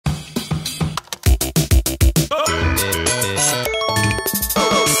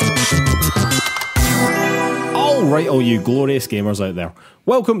Alright, all you glorious gamers out there.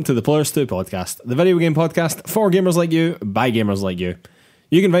 Welcome to the PlayersToo Podcast, the video game podcast for gamers like you, by gamers like you.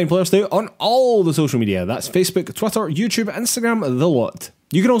 You can find PlayersToo on all the social media. That's Facebook, Twitter, YouTube, Instagram, the lot.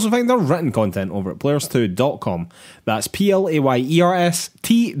 You can also find our written content over at PlayersToo.com. That's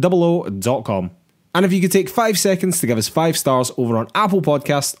PlayerSTOO.com. And if you could take 5 seconds to give us 5 stars over on Apple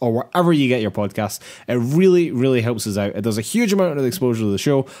Podcasts or wherever you get your podcasts, it really, really helps us out. It does a huge amount of exposure to the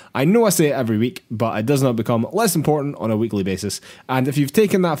show. I know I say it every week, but it does not become less important on a weekly basis. And if you've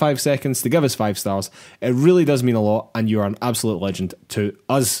taken that 5 seconds to give us 5 stars, it really does mean a lot, and you are an absolute legend to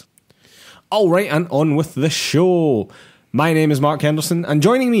us. Alright, and on with the show. My name is Mark Henderson, and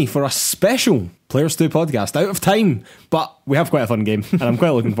joining me for a special PlayersToo Podcast, out of time, but we have quite a fun game, and I'm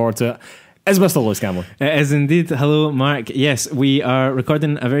quite looking forward to it, is Mr. Lewis Campbell. It is indeed. Hello, Mark. Yes, we are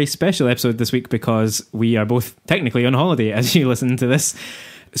recording a very special episode this week because we are both technically on holiday as you listen to this.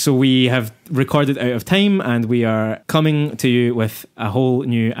 So we have recorded out of time and we are coming to you with a whole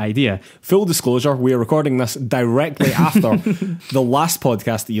new idea. Full disclosure, we are recording this directly after the last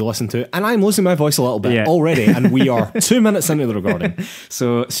podcast that you listened to, and I'm losing my voice a little bit already, and we are 2 minutes into the recording.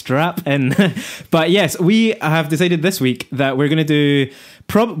 So strap in. But yes, we have decided this week that we're going to do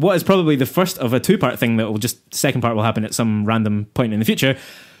what is probably the first of a 2-part thing that will second part will happen at some random point in the future.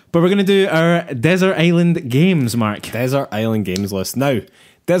 But we're going to do our Desert Island games, Mark. Desert Island games list. Now,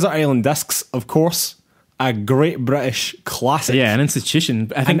 Desert Island Discs, of course, a great British classic. Yeah, an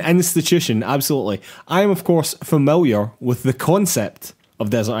institution. An institution, absolutely. I am, of course, familiar with the concept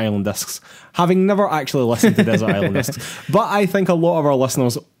of Desert Island Discs, having never actually listened to Desert Island Discs. But I think a lot of our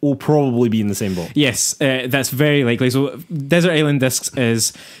listeners will probably be in the same boat. Yes, that's very likely. So Desert Island Discs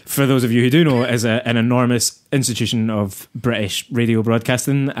is, for those of you who do know, is an enormous institution of British radio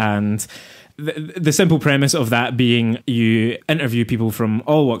broadcasting, and the simple premise of that being you interview people from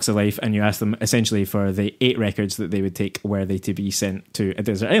all walks of life and you ask them essentially for the 8 records that they would take were they to be sent to a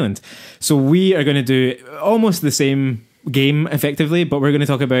desert island. So we are going to do almost the same game effectively, but we're going to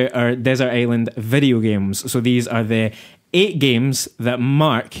talk about our Desert Island video games. So these are the 8 games that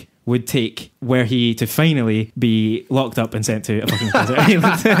Mark would take were he to finally be locked up and sent to a fucking desert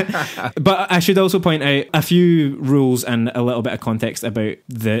island. But I should also point out a few rules and a little bit of context about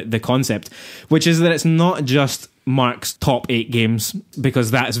the concept, which is that it's not just Mark's top 8 games, because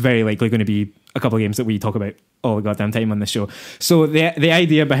that's very likely going to be a couple of games that we talk about all the goddamn time on this show. So the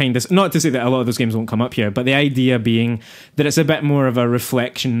idea behind this, not to say that a lot of those games won't come up here, but the idea being that it's a bit more of a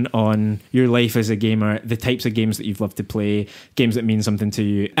reflection on your life as a gamer, the types of games that you've loved to play, games that mean something to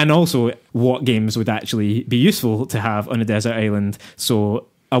you, and also what games would actually be useful to have on a desert island. So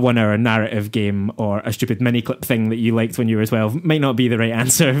a 1-hour narrative game or a stupid mini clip thing that you liked when you were 12 might not be the right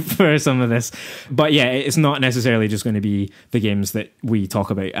answer for some of this. But yeah, it's not necessarily just going to be the games that we talk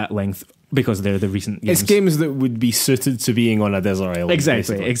about at length because they're the recent games. It's games that would be suited to being on a desert island.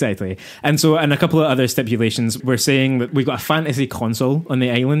 Exactly. And so, and a couple of other stipulations, we're saying that we've got a fantasy console on the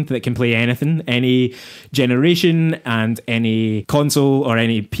island that can play anything, any generation and any console or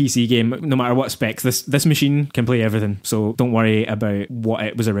any PC game, no matter what specs. This machine can play everything. So don't worry about what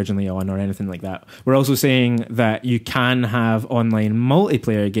it was originally on or anything like that. We're also saying that you can have online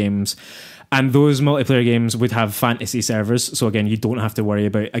multiplayer games, and those multiplayer games would have fantasy servers. So again, you don't have to worry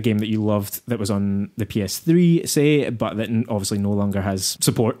about a game that you loved that was on the PS3, say, but that obviously no longer has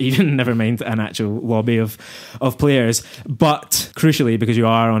support, even never mind an actual lobby of players. But crucially, because you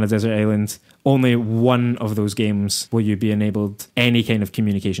are on a desert island, only one of those games will you be enabled any kind of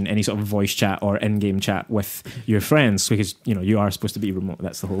communication, any sort of voice chat or in-game chat with your friends, because you are supposed to be remote.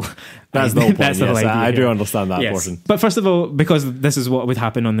 That's the whole point. That's the whole idea. I do understand that portion. But first of all, because this is what would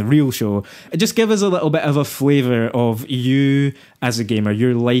happen on the real show, just give us a little bit of a flavour of you as a gamer,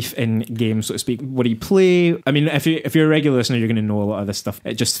 your life in games, so to speak. What do you play? I mean, if you're a regular listener, you're going to know a lot of this stuff.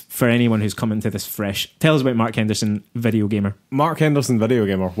 Just for anyone who's coming to this fresh, tell us about Mark Henderson, video gamer. Mark Henderson, video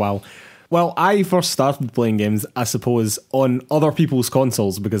gamer. Wow. Well, I first started playing games, I suppose, on other people's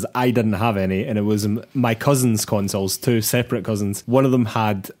consoles because I didn't have any, and it was my cousin's consoles, 2 separate cousins. One of them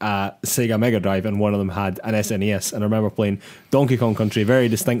had a Sega Mega Drive and one of them had an SNES, and I remember playing Donkey Kong Country very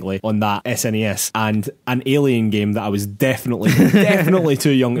distinctly on that SNES, and an Alien game that I was definitely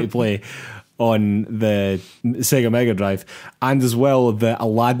too young to play on the Sega Mega Drive, and as well the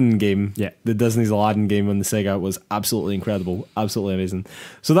Aladdin game, the Disney's Aladdin game on the Sega was absolutely incredible, absolutely amazing.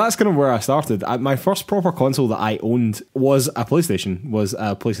 So that's kind of where I started. My first proper console that I owned was a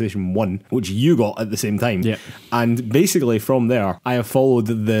PlayStation 1, which you got at the same time. And basically from there, I have followed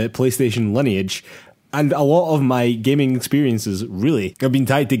the PlayStation lineage And a lot of my gaming experiences really have been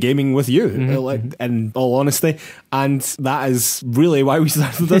tied to gaming with you, in all honesty. And that is really why we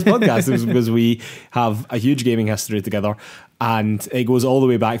started this podcast. It was because we have a huge gaming history together, and it goes all the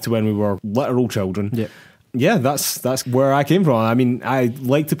way back to when we were literal children. Yeah, that's where I came from. I mean, I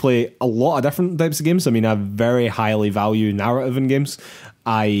like to play a lot of different types of games. I mean, I very highly value narrative in games.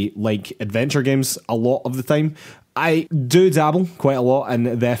 I like adventure games a lot of the time. I do dabble quite a lot in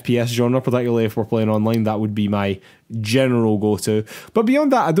the FPS genre, particularly if we're playing online. That would be my general go-to. But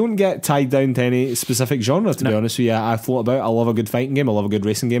beyond that, I don't get tied down to any specific genre, to be honest with you. I float about. I love a good fighting game. I love a good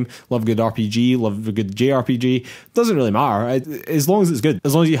racing game. Love a good RPG. Love a good JRPG. Doesn't really matter. As long as it's good.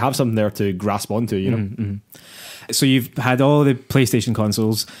 As long as you have something there to grasp onto, you know. Mm-hmm. So you've had all the PlayStation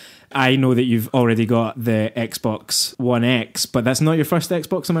consoles. I know that you've already got the Xbox One X, but that's not your first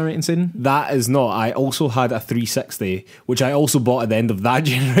Xbox, am I right in saying? That is not. I also had a 360, which I also bought at the end of that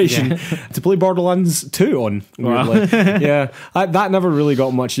generation to play Borderlands 2 on. Wow. Yeah, that never really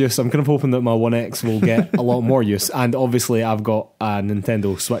got much use. I'm kind of hoping that my One X will get a lot more use. And obviously I've got a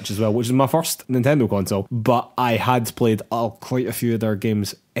Nintendo Switch as well, which is my first Nintendo console. But I had played quite a few of their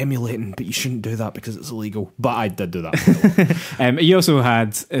games emulating, but you shouldn't do that because it's illegal. But I did do that. You also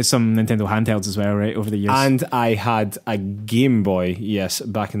had some Nintendo handhelds as well, right, over the years? And I had a Game Boy, yes,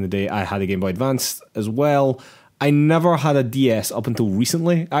 back in the day. I had a Game Boy Advance as well. I never had a DS up until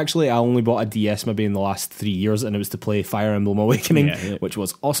recently. Actually, I only bought a DS maybe in the last 3 years, and it was to play Fire Emblem Awakening, which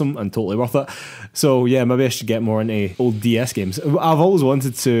was awesome and totally worth it. So yeah, maybe I should get more into old DS games. I've always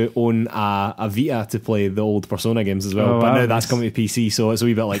wanted to own a Vita to play the old Persona games as well, but now that's coming to PC, so it's a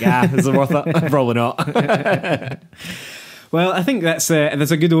wee bit like, is it worth it? Probably not. Well, I think that's a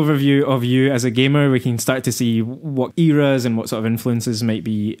good overview of you as a gamer. We can start to see what eras and what sort of influences might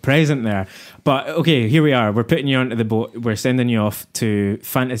be present there. But okay, here we are. We're putting you onto the boat. We're sending you off to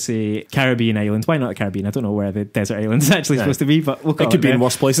fantasy Caribbean islands. Why not the Caribbean? I don't know where the desert island is actually supposed to be, but we'll call it could be in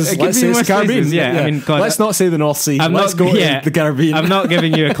worse places. Let's say it's the Caribbean. Yeah. I mean, God, let's not say the North Sea. Let's go to the Caribbean. I'm not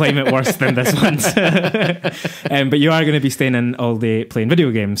giving you a climate worse than this one. But you are going to be staying in all day playing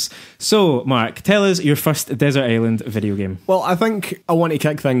video games. So, Mark, tell us your first desert island video game. Well, I think I want to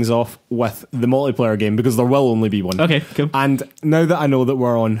kick things off with the multiplayer game because there will only be one. Okay, cool. And now that I know that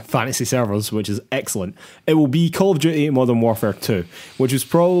we're on fantasy servers, which is excellent, it will be Call of Duty Modern Warfare 2, which is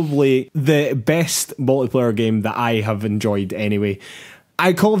probably the best multiplayer game that I have enjoyed anyway.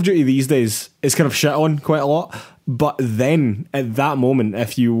 Call of Duty these days is kind of shit on quite a lot. But then, at that moment,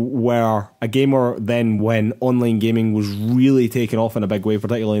 if you were a gamer then when online gaming was really taking off in a big way,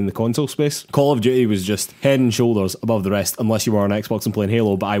 particularly in the console space, Call of Duty was just head and shoulders above the rest, unless you were on Xbox and playing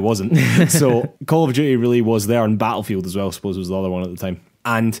Halo, but I wasn't. So Call of Duty really was there, and Battlefield as well, I suppose was the other one at the time.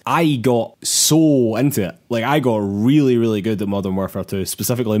 And I got so into it. Like, I got really, really good at Modern Warfare 2,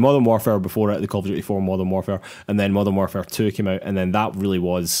 specifically Modern Warfare before it, the Call of Duty 4 Modern Warfare, and then Modern Warfare 2 came out, and then that really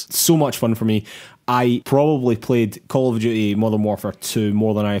was so much fun for me. I probably played Call of Duty Modern Warfare 2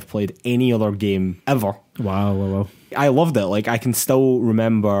 more than I've played any other game ever. Wow. I loved it. Like, I can still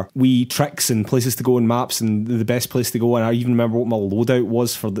remember wee tricks and places to go and maps and the best place to go. And I even remember what my loadout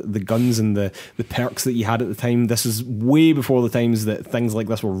was for the guns and the perks that you had at the time. This is way before the times that things like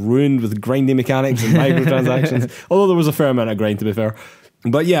this were ruined with grinding mechanics and microtransactions. Although there was a fair amount of grind, to be fair.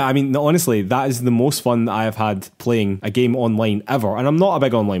 But yeah, I mean, honestly, that is the most fun that I have had playing a game online ever. And I'm not a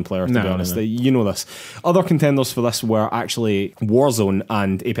big online player, to be honest. No. You know this. Other contenders for this were actually Warzone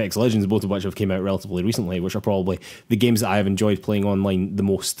and Apex Legends, both of which have came out relatively recently, which are probably the games that I have enjoyed playing online the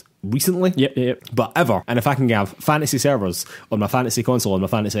most recently. Yep. But ever. And if I can have fantasy servers on my fantasy console on my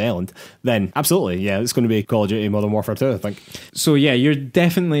fantasy island, then absolutely, yeah, it's going to be Call of Duty Modern Warfare 2, I think. So yeah, you're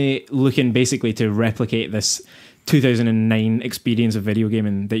definitely looking basically to replicate this 2009 experience of video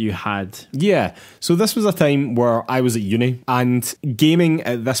gaming that you had. Yeah, so this was a time where I was at uni, and gaming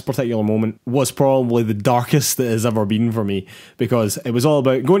at this particular moment was probably the darkest it has ever been for me, because it was all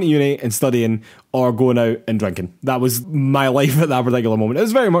about going to uni and studying or going out and drinking. That was my life at that particular moment. It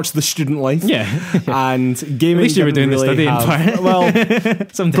was very much the student life. Yeah. And gaming, at least you were doing really the studying part.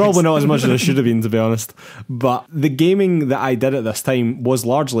 Well, probably not as much as I should have been, to be honest. But the gaming that I did at this time was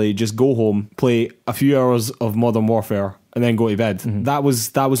largely just go home, play a few hours of Modern Warfare, and then go to bed. Mm-hmm. That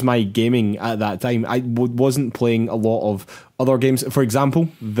was my gaming at that time. I wasn't playing a lot of other games. For example,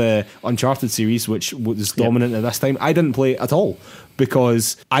 the Uncharted series, which was dominant at this time, I didn't play at all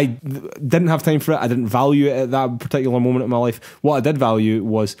because I didn't have time for it. I didn't value it at that particular moment in my life. What I did value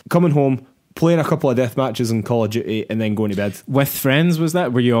was coming home, playing a couple of death matches in Call of Duty, and then going to bed. With friends, was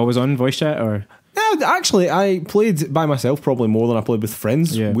that? Were you always on voice chat or...? Actually, I played by myself probably more than I played with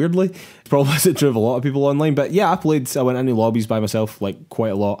friends, weirdly. Probably as it true of a lot of people online. But yeah, I went into lobbies by myself like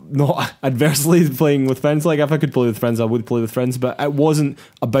quite a lot. Not adversely playing with friends. Like if I could play with friends, I would play with friends. But it wasn't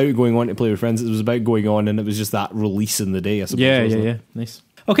about going on to play with friends. It was about going on, and it was just that release in the day, I suppose. Yeah. Nice.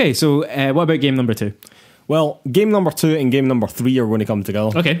 Okay, so what about game number 2? Well, game number 2 and game number 3 are going to come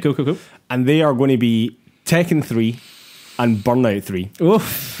together. Okay, cool. And they are going to be Tekken 3 and Burnout 3.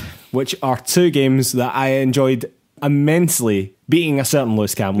 Oof. Which are 2 games that I enjoyed immensely beating a certain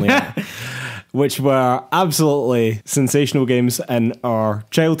Lewis Camley at, which were absolutely sensational games in our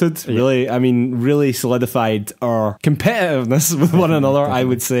childhood. Really solidified our competitiveness with one another, I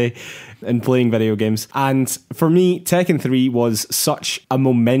would say, in playing video games. And for me, Tekken 3 was such a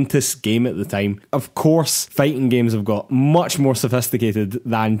momentous game at the time. Of course, fighting games have got much more sophisticated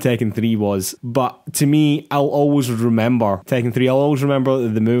than Tekken 3 was, but to me, I'll always remember Tekken 3. I'll always remember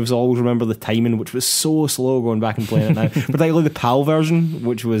the moves, I'll always remember the timing, which was so slow going back and playing it now. Particularly the PAL version,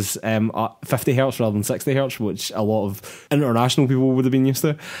 which was 50 hertz rather than 60 hertz, which a lot of international people would have been used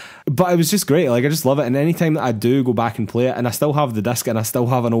to. But it was just great. Like, I just love it. And anytime that I do go back and play it, and I still have the disc and I still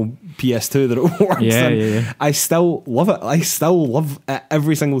have an old PS2 that it works in, I still love it. I still love it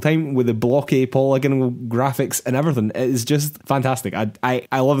every single time with the blocky polygonal graphics and everything. It is just fantastic. I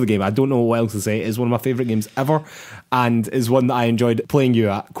love the game. I don't know what else to say. It's one of my favourite games ever, and is one that I enjoyed playing you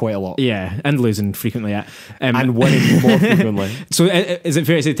at quite a lot. Yeah, and losing frequently at. And winning more frequently. So is it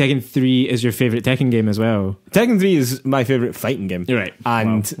fair to say Tekken 3 is your favourite Tekken game as well? Tekken 3 is my favourite fighting game. You're right.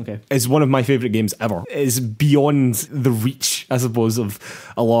 And it's one of my favourite games ever. It is beyond the reach, I suppose, of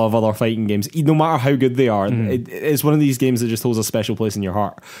a lot of other fighting games. No matter how good they are, it's one of these games that just holds a special place in your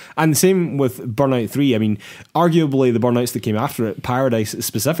heart. And the same with Burnout 3. I mean, arguably the Burnouts that came after it, Paradise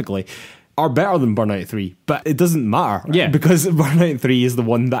specifically, are better than Burnout 3, but it doesn't matter. Yeah. Because Burnout 3 is the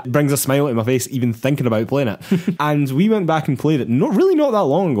one that brings a smile to my face even thinking about playing it. And we went back and played it not that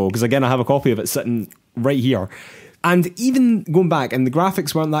long ago, because again, I have a copy of it sitting right here. And even going back, and the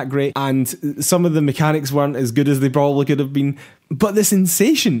graphics weren't that great, and some of the mechanics weren't as good as they probably could have been, but the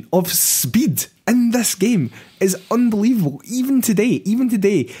sensation of speed in this game is unbelievable. Even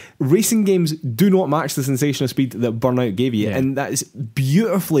today, racing games do not match the sensation of speed that Burnout gave you, and that is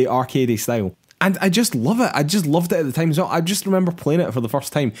beautifully arcadey style. And I just love it. I just loved it at the time as well. I just remember playing it for the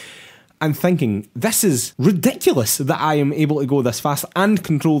first time and thinking, this is ridiculous that I am able to go this fast and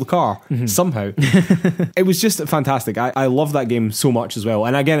control the car somehow. It was just fantastic. I love that game so much as well.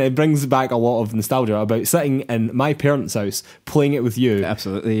 And again, it brings back a lot of nostalgia about sitting in my parents' house playing it with you.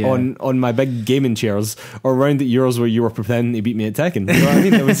 Absolutely, yeah. On my big gaming chairs, or around at yours where you were pretending to beat me at Tekken. You know what I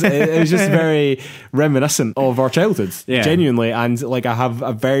mean? It was just very reminiscent of our childhoods, genuinely. And like, I have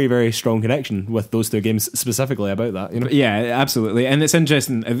a very, very strong connection with those 2 games specifically about that. You know? Yeah, absolutely. And it's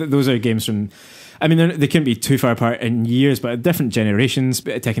interesting. Those are games from, I mean, they couldn't be too far apart in years, but different generations.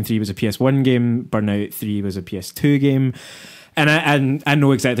 Tekken 3 was a PS1 game, Burnout 3 was a PS2 game. And I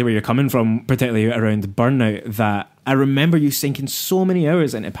know exactly where you're coming from, particularly around Burnout, that I remember you sinking so many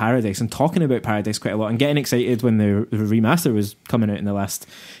hours into Paradise and talking about Paradise quite a lot and getting excited when the remaster was coming out in the last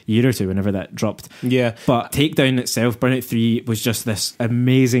year or 2, whenever that dropped. Yeah. But Takedown itself, Burnout 3, was just this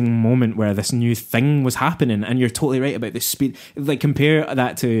amazing moment where this new thing was happening, and you're totally right about the speed. Like, compare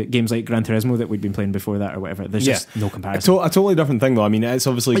that to games like Gran Turismo that we'd been playing before that or whatever. There's just no comparison. A totally different thing though. I mean, it's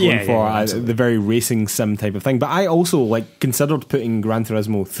obviously going for the very racing sim type of thing, but I also considered putting Gran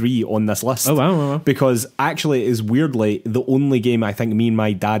Turismo 3 on this list. Oh wow. Because actually it is weirdly the only game I think me and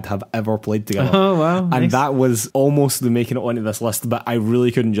my dad have ever played together. Oh wow. And that was almost making it onto this list, but I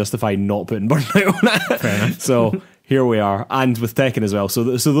really couldn't justify not putting Burnout on it. Fair enough. So here we are, and with Tekken as well. So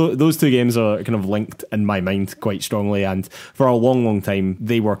those 2 games are kind of linked in my mind quite strongly, and for a long time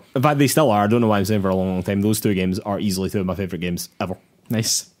they were, in fact they still are, I don't know why I'm saying for a long time, those 2 games are easily 2 of my favourite games ever.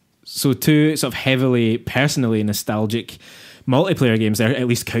 Nice. So 2 sort of heavily personally nostalgic multiplayer games there, at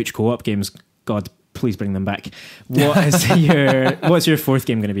least couch co-op games. God, please bring them back. What's your 4th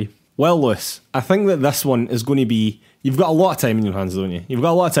game going to be? Well, Lewis, I think that this one is going to be, you've got a lot of time in your hands, don't you? You've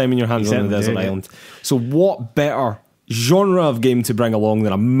got a lot of time in your hands on the desert island. So what better genre of game to bring along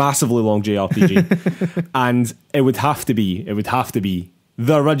than a massively long JRPG? And it would have to be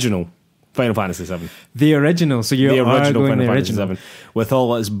the original Final Fantasy VII. The original. So you're the original going Final the Fantasy original. VII, with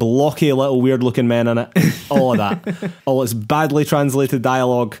all its blocky little weird looking men in it, all of that, all its badly translated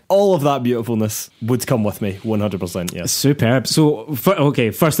dialogue, all of that beautifulness would come with me 100%. Yes, superb. So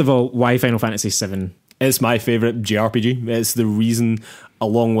first of all, why Final Fantasy VII? It's my favourite JRPG. It's the reason,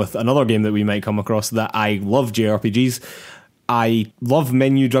 along with another game that we might come across, that I love JRPGs. I love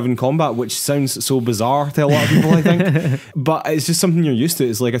menu-driven combat, which sounds so bizarre to a lot of people, I think. But it's just something you're used to.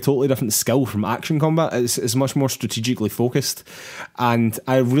 It's like a totally different skill from action combat. It's much more strategically focused. And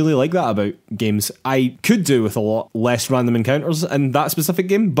I really like that about games. I could do with a lot less random encounters in that specific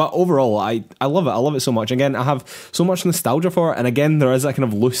game, but overall, I love it. I love it so much. Again, I have so much nostalgia for it. And again, there is that kind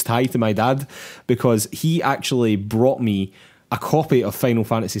of loose tie to my dad, because he actually brought me a copy of Final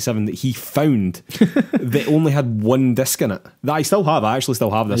Fantasy VII that he found that only had one disc in it, that I still have. I actually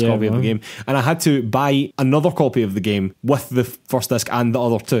still have this copy of the game, and I had to buy another copy of the game with the first disc and the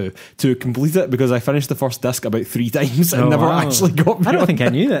other two to complete it, because I finished the first disc about 3 times and never actually got beyond. I don't think I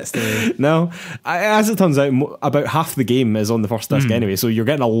knew that story. No, as it turns out, about half the game is on the first disc anyway, so you're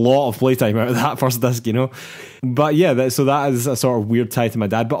getting a lot of playtime out of that first disc, you know. But yeah, so that is a sort of weird tie to my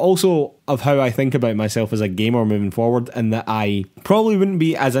dad, but also of how I think about myself as a gamer moving forward, and that I probably wouldn't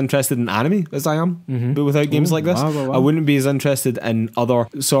be as interested in anime as I am, but without games like this. Wow. I wouldn't be as interested in other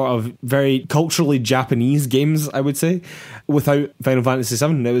sort of very culturally Japanese games, I would say, without Final Fantasy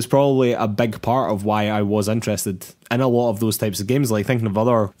VII. It was probably a big part of why I was interested in a lot of those types of games, like thinking of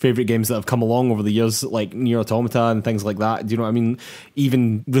other favourite games that have come along over the years, like Nier Automata and things like that. Do you know what I mean?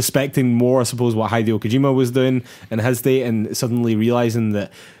 Even respecting more, I suppose, what Hideo Kojima was doing in his day, and suddenly realising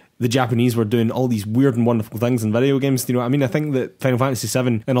that the Japanese were doing all these weird and wonderful things in video games. Do you know what I mean? I think that Final Fantasy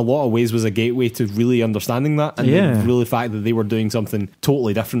VII, in a lot of ways, was a gateway to really understanding that, and the really fact that they were doing something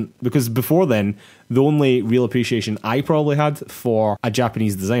totally different. Because before then, the only real appreciation I probably had for a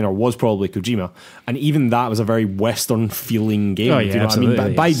Japanese designer was probably Kojima, and even that was a very Western feeling game. Oh, yeah, do you know what I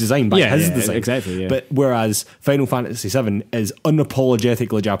mean? By design, by his design, exactly. Yeah. But whereas Final Fantasy VII is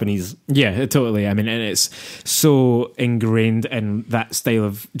unapologetically Japanese. Yeah, totally. I mean, and it's so ingrained in that style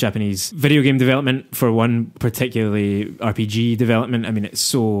of Japanese video game development, for one, particularly RPG development. I mean, it's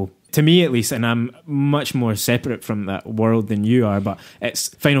so, to me at least, and I'm much more separate from that world than you are, but it's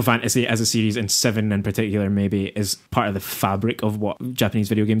Final Fantasy as a series, and 7 in particular maybe, is part of the fabric of what Japanese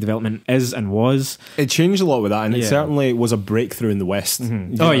video game development is and was. It changed a lot with that, and it certainly was a breakthrough in the West.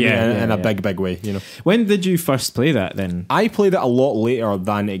 In a big way, you know. When did you first play that then? I played it a lot later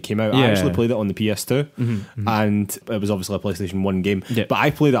than it came out. I actually played it on the PS2, and it was obviously a PlayStation 1 game, but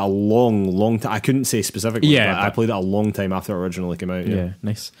I played it a long time. I couldn't say specifically, but I played it a long time after it originally came out. Yeah,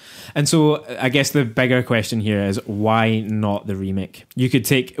 nice. And so I guess the bigger question here is, why not the remake? You could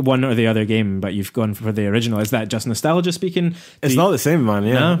take one or the other game, but you've gone for the original. Is that just nostalgia speaking? It's not the same, man.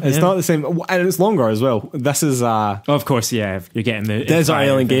 Yeah, it's not the same, and it's longer as well. This is of course, you're getting the Desert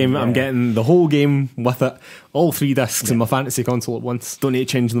Island game. I'm getting the whole game with it, all 3 discs in my fantasy console at once. Don't need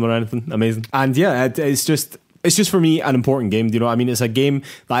to change them or anything. Amazing. And it's just for me an important game. Do you know what I mean? It's a game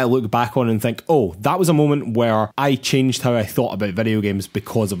that I look back on and think, oh, that was a moment where I changed how I thought about video games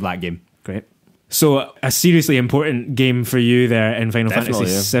because of that game. Great. So a seriously important game for you there in Final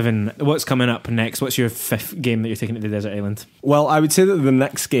Fantasy VII. What's coming up next? What's your 5th game that you're taking to the Desert Island? Well, I would say that the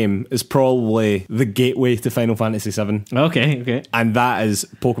next game is probably the gateway to Final Fantasy VII. Okay. And that is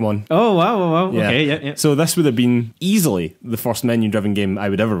Pokemon. Oh, wow. Yeah. Okay, yeah. So this would have been easily the first menu-driven game I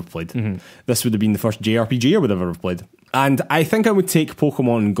would ever have played. This would have been the first JRPG I would ever have played. And I think I would take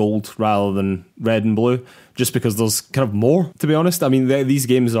Pokemon Gold rather than Red and Blue, just because there's kind of more, to be honest. I mean, these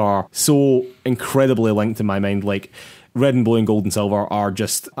games are so incredibly linked in my mind. Like, Red and Blue and Gold and Silver are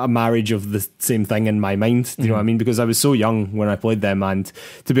just a marriage of the same thing in my mind. Do you know what I mean? Because I was so young when I played them, and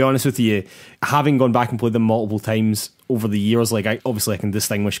to be honest with you, having gone back and played them multiple times over the years, like I can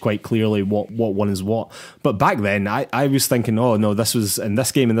distinguish quite clearly what one is what. But back then, I was thinking, oh no, this was in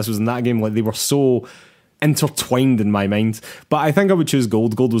this game and this was in that game. Like, they were so intertwined in my mind. But I think I would choose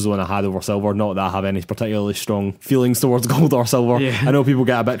Gold. Gold was the one I had over Silver. Not that I have any particularly strong feelings towards Gold or Silver. I know people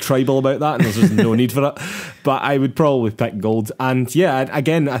get a bit tribal about that, and there's just no need for it. But I would probably pick Gold. And yeah,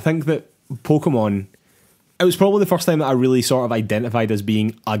 again, I think that Pokemon, it was probably the first time that I really sort of identified as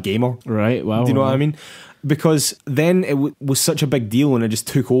being a gamer. Right, wow. Do you know what I mean? Because then it was such a big deal, and it just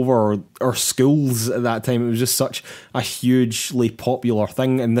took over our schools at that time. It was just such a hugely popular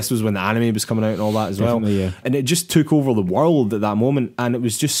thing, and this was when the anime was coming out and all that as well. And it just took over the world at that moment, and it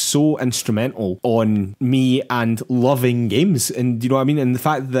was just so instrumental on me and loving games. And do you know what I mean? And the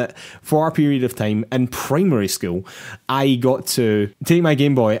fact that for a period of time in primary school, I got to take my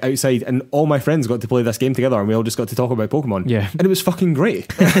Game Boy outside, and all my friends got to play this game together, and we all just got to talk about Pokemon. Yeah. And it was fucking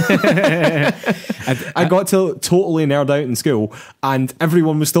great. I got to totally nerd out in school, and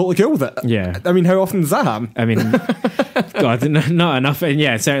everyone was totally cool with it. Yeah. I mean, how often does that happen? I mean, God, not enough. And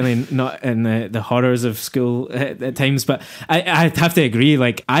yeah, certainly not in the horrors of school at times. But I have to agree.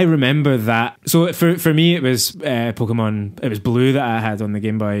 Like, I remember that. So for me, it was Pokemon. It was Blue that I had on the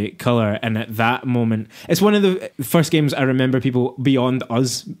Game Boy Color, and at that moment, it's one of the first games I remember people beyond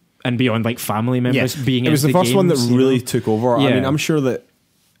us and beyond like family members being. It was the first games, one that really took over. Yeah. I mean, I'm sure that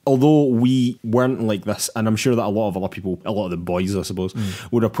although we weren't like this, and I'm sure that a lot of other people, a lot of the boys, I suppose,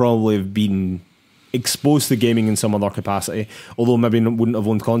 would have probably have been exposed to gaming in some other capacity, although maybe wouldn't have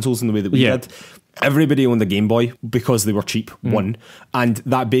owned consoles in the way that we did. Everybody owned a Game Boy because they were cheap, one, and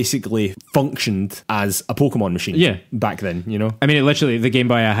that basically functioned as a Pokemon machine back then, you know? I mean, literally, the Game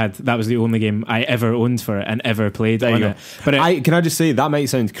Boy I had, that was the only game I ever owned for it and ever played on it. But can I just say, that might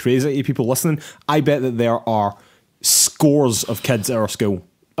sound crazy to people listening. I bet that there are scores of kids at our school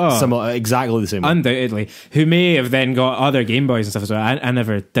similar, exactly the same way. Undoubtedly, who may have then got other Game Boys and stuff as well. I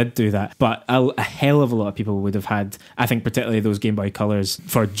never did do that, but a hell of a lot of people would have had, I think, particularly those Game Boy Colors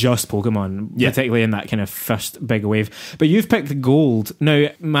for just Pokemon, particularly in that kind of first big wave. But you've picked Gold. Now,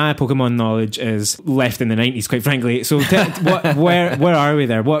 my Pokemon knowledge is left in the 90s, quite frankly. So where are we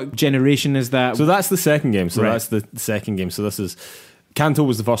there? What generation is that? So that's the second game. So that's the second game. So this is... Kanto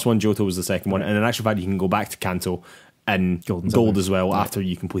was the first one, Johto was the second one, and in actual fact you can go back to Kanto and Gold as well after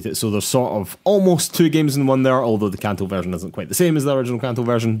you complete it. So there's sort of almost two games in one there, although the Kanto version isn't quite the same as the original Kanto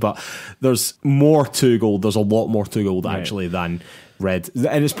version, but there's more to Gold. There's a lot more to Gold actually than Red,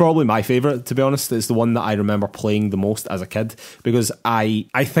 and it's probably my favourite, to be honest. It's the one that I remember playing the most as a kid, because I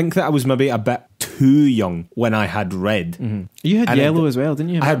think that I was maybe a bit too young when I had Red. You had Yellow as well,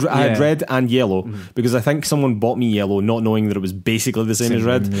 didn't you? I had Red and Yellow, because I think someone bought me Yellow not knowing that it was basically the same as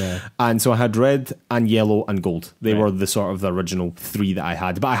Red, and so I had Red and Yellow and Gold. They were the sort of the original three that I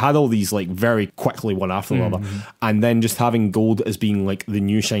had, but I had all these like very quickly one after the other, and then just having Gold as being like the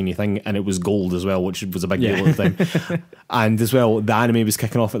new shiny thing, and it was gold as well, which was a big deal at the time. And as well, the anime was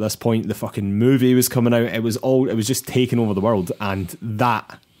kicking off at this point, the fucking movie was coming out, it was just taking over the world, and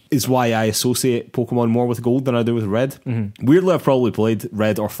that is why I associate Pokemon more with Gold than I do with Red. Weirdly, I've probably played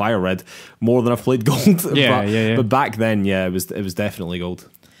Red or Fire Red more than I've played Gold. But back then, it was definitely Gold.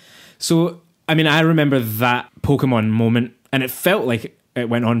 So, I mean, I remember that Pokemon moment, and it felt like it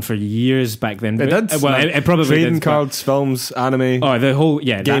went on for years back then. It did. Well, it probably trading did, cards, films, anime. Oh, the whole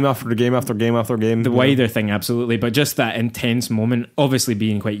game after game after game after game. The wider thing, absolutely. But just that intense moment, obviously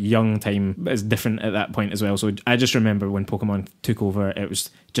being quite young time, is different at that point as well. So I just remember when Pokemon took over, it was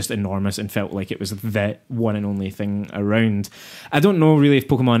just enormous and felt like it was the one and only thing around. I don't know really if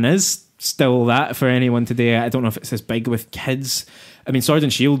Pokemon is still that for anyone today. I don't know if it's as big with kids. I mean, Sword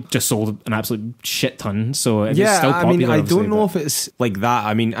and Shield just sold an absolute shit ton, so it's still popular. I mean, I don't know if it's like that.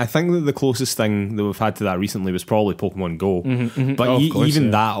 I mean, I think that the closest thing that we've had to that recently was probably Pokemon Go. But even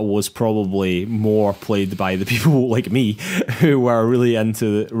that was probably more played by the people like me who were really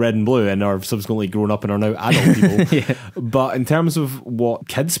into Red and Blue and are subsequently grown up and are now adult people. But in terms of what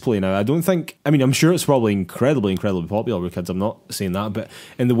kids play now, I don't think... I mean, I'm sure it's probably incredibly popular with kids. I'm not saying that. But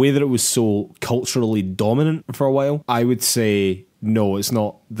in the way that it was so culturally dominant for a while, I would say... No, it's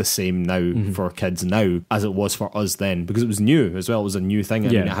not the same now for kids now as it was for us then, because it was new as well. It was a new thing. I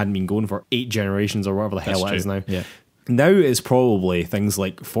mean, it hadn't been going for 8 generations or whatever the hell it is now. Now it's probably things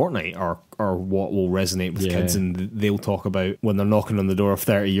like Fortnite are what will resonate with kids, and they'll talk about when they're knocking on the door of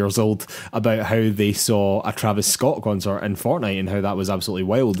 30 years old about how they saw a Travis Scott concert in Fortnite and how that was absolutely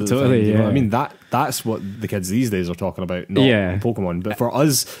wild. Totally, you know? I mean, that's what the kids these days are talking about, not Pokemon. But for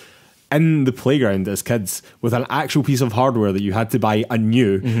us... in the playground as kids with an actual piece of hardware that you had to buy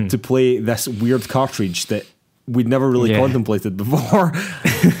anew to play this weird cartridge that we'd never really contemplated before.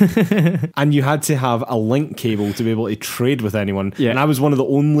 And you had to have a link cable to be able to trade with anyone. And I was one of the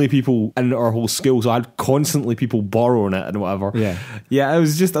only people in our whole school, so I had constantly people borrowing it and whatever. It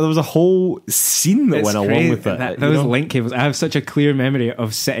was just, there was a whole scene that went along with it. Those link cables, I have such a clear memory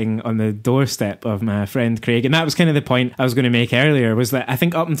of sitting on the doorstep of my friend Craig, and that was kind of the point I was going to make earlier, was that I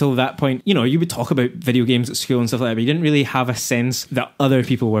think up until that point, you know, you would talk about video games at school and stuff like that, but you didn't really have a sense that other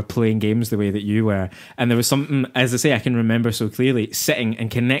people were playing games the way that you were. And there was something, as I say, I can remember so clearly sitting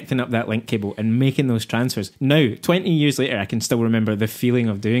and connecting up that link cable and making those transfers. Now, 20 years later, I can still remember the feeling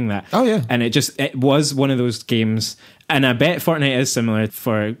of doing that. Oh, yeah. And it was one of those games, and I bet Fortnite is similar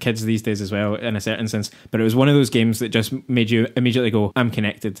for kids these days as well, in a certain sense, but it was one of those games that just made you immediately go, I'm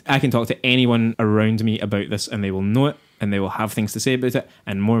connected. I can talk to anyone around me about this and they will know it, and they will have things to say about it,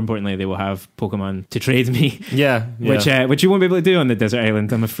 and more importantly, they will have Pokemon to trade me. Yeah. Which you won't be able to do on the desert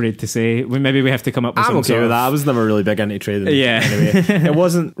island, I'm afraid to say. Maybe we have to come up with I'm okay with that. I was never really big into trading. Yeah. Anyway, it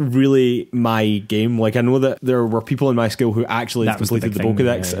wasn't really my game. Like, I know that there were people in my school who actually completed the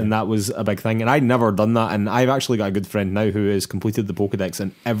Pokedex, and that was a big thing. And I'd never done that. And I've actually got a good friend now who has completed the Pokedex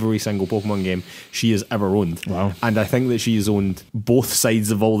in every single Pokemon game she has ever owned. Wow. And I think that she has owned both sides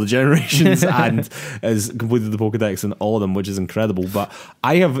of all the generations and has completed the Pokedex in all of them, which is incredible. But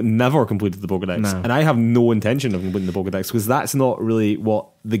I have never completed the Pokedex, and I have no intention of completing the Pokedex, because that's not really what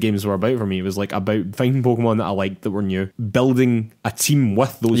the games were about for me. It was like about finding Pokemon that I liked that were new, building a team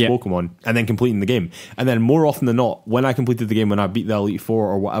with those Pokemon, and then completing the game. And then more often than not, when I completed the game, when I beat the Elite Four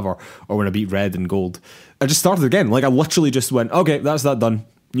or whatever, or when I beat Red and Gold, I just started again. Like, I literally just went, okay, that's that done.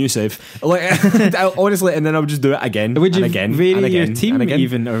 New save. Like, honestly, and then I would just do it again. Would you and again, vary and again, your team and again.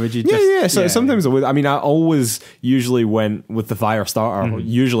 even, or would you just... Yeah, so sometimes I would. I mean, I always usually went with the fire starter,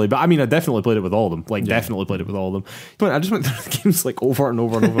 usually. But I mean, I definitely played it with all of them. Like, definitely played it with all of them. But I just went through the games like over and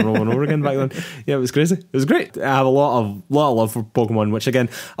over and over and over and over again back then. Yeah, it was crazy. It was great. I have a lot of love for Pokemon, which again,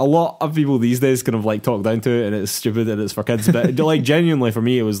 a lot of people these days kind of like talk down to it, and it's stupid and it's for kids. But like, genuinely for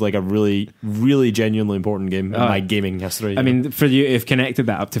me, it was like a really, really genuinely important game in my gaming history. I mean, for you, if connected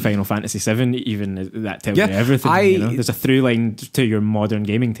that up to Final Fantasy 7, even that tells you everything. There's a through line to your modern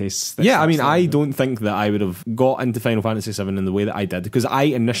gaming tastes. I mean, I don't think that I would have got into Final Fantasy 7 in the way that I did, because I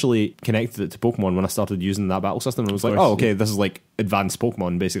initially connected it to Pokemon when I started using that battle system, and I was like, oh, okay, this is like advanced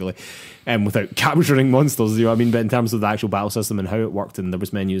Pokemon basically, without capturing monsters, you know what I mean? But in terms of the actual battle system and how it worked, and there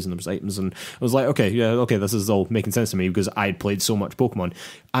was menus and there was items, and I was like, okay, this is all making sense to me, because I'd played so much Pokemon.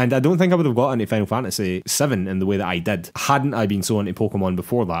 And I don't think I would have got into Final Fantasy 7 in the way that I did hadn't I been so into Pokemon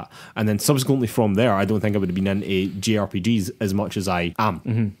before that. And then subsequently from there, I don't think I would have been into JRPGs as much as I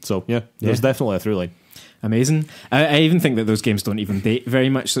am. So there's definitely a through line. Amazing. I even think that those games don't even date very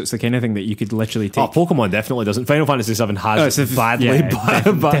much, so it's the kind of thing that you could literally take. Oh, Pokemon definitely doesn't. Final Fantasy 7 has badly,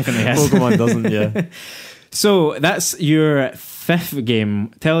 but definitely has. Pokemon doesn't. Yeah. So that's your 5th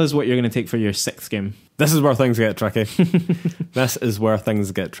game. Tell us what you're going to take for your 6th game. This is where things get tricky. This is where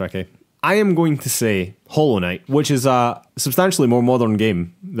things get tricky. I am going to say Hollow Knight, which is a substantially more modern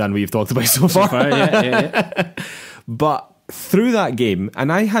game than we've talked about so far. Yeah. But through that game,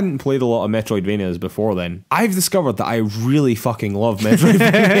 and I hadn't played a lot of Metroidvanias before then, I've discovered that I really fucking love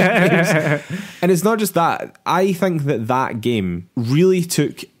Metroidvania games. And it's not just that. I think that game really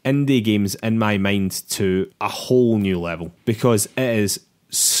took indie games in my mind to a whole new level, because it is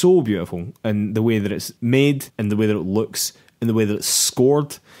so beautiful in the way that it's made, and the way that it looks, and the way that it's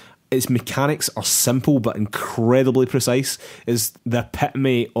scored. Its mechanics are simple but incredibly precise. It's the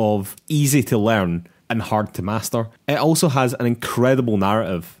epitome of easy to learn and hard to master. It also has an incredible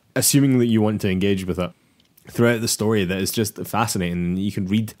narrative, assuming that you want to engage with it throughout the story, that is just fascinating. You can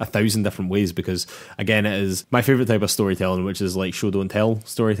read 1,000 different ways, because again, it is my favourite type of storytelling, which is like show don't tell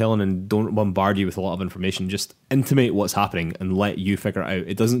storytelling, and don't bombard you with a lot of information. Just intimate what's happening and let you figure it out.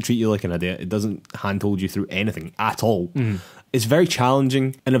 It doesn't treat you like an idiot. It doesn't handhold you through anything at all. It's very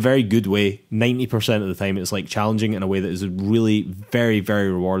challenging in a very good way. 90% of the time it's like challenging in a way that is really very,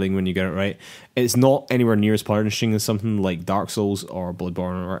 very rewarding when you get it right. It's not anywhere near as punishing as something like Dark Souls or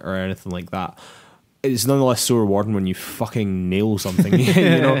Bloodborne or anything like that. It's nonetheless so rewarding when you fucking nail something,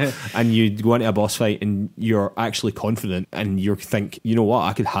 and you go into a boss fight and you're actually confident and you think, you know what,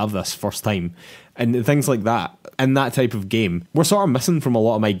 I could have this first time. And things like that, in that type of game, we're sort of missing from a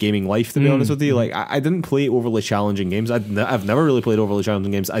lot of my gaming life, to be honest with you. Like, I didn't play overly challenging games. I've never really played overly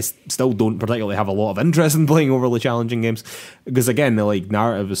challenging games. I still don't particularly have a lot of interest in playing overly challenging games, because again, the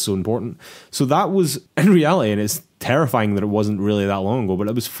narrative is so important. So that was, in reality, and it's terrifying that it wasn't really that long ago, but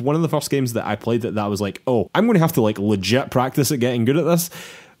it was one of the first games that I played that I was like, oh, I'm going to have to legit practice at getting good at this.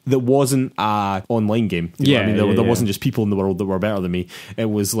 That wasn't a online game. You know what I mean? There wasn't just people in the world that were better than me. It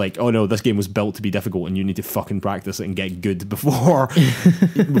was like, oh no, this game was built to be difficult, and you need to fucking practice it and get good before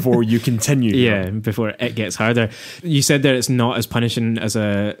you continue. Yeah, before it gets harder. You said that it's not as punishing as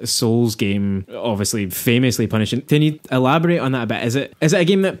a Souls game, obviously famously punishing. Can you elaborate on that a bit? Is it a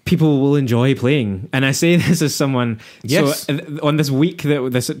game that people will enjoy playing? And I say this as someone, yes. So on this week that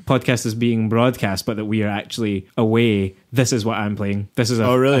this podcast is being broadcast, but that we are actually away, this is what I'm playing. This is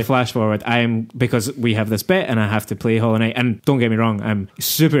a flash forward. Because we have this bet and I have to play Hollow Knight. And don't get me wrong, I'm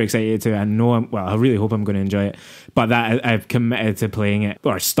super excited to. I really hope I'm going to enjoy it. But that I've committed to playing it,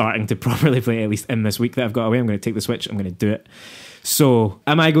 or starting to properly play it, at least in this week that I've got away. I'm going to take the Switch. I'm going to do it. So,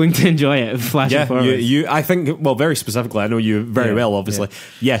 am I going to enjoy it? Flashing forward. I think, well, very specifically, I know you very well, obviously.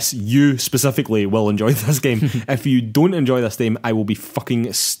 Yeah. Yes, you specifically will enjoy this game. If you don't enjoy this game, I will be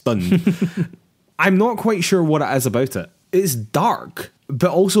fucking stunned. I'm not quite sure what it is about it. It's dark, but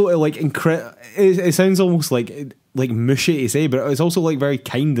also like it sounds almost like mushy to say, but it's also like very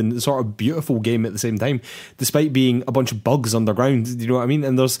kind and sort of beautiful game at the same time, despite being a bunch of bugs underground. Do you know what I mean?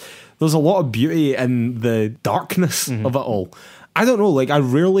 And there's a lot of beauty in the darkness of it all. I don't know, like I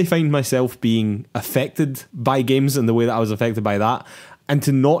rarely find myself being affected by games in the way that I was affected by that, and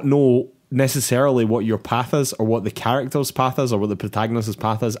to not know necessarily what your path is or what the character's path is or what the protagonist's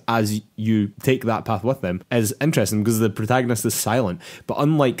path is as you take that path with them is interesting, because the protagonist is silent. But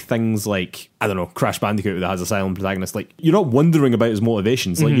unlike things like, I don't know, Crash Bandicoot that has a silent protagonist, like you're not wondering about his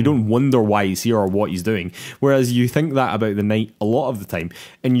motivations, like you don't wonder why he's here or what he's doing, whereas you think that about the knight a lot of the time,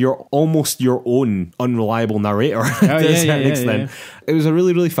 and you're almost your own unreliable narrator to a certain extent. It was a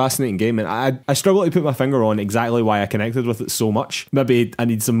really, really fascinating game, and I struggle to put my finger on exactly why I connected with it so much. Maybe I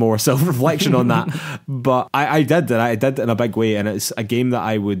need some more self-reflection on that, but I did in a big way, and it's a game that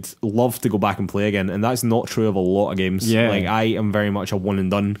I would love to go back and play again, and that's not true of a lot of games. Like I am very much a one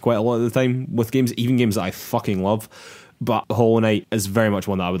and done quite a lot of the time with games, even games that I fucking love. But Hollow Knight is very much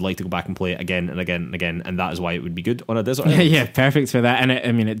one that I would like to go back and play again and again and again, and that is why it would be good on a desert island. Yeah, perfect for that. And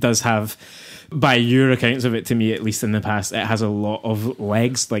it does have, by your accounts of it, to me at least in the past, it has a lot of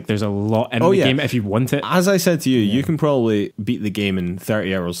legs. Like there's a lot in the game if you want it. As I said to you, you can probably beat the game in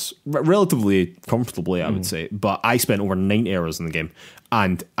 30 hours relatively comfortably, I would say. But I spent over 90 hours in the game,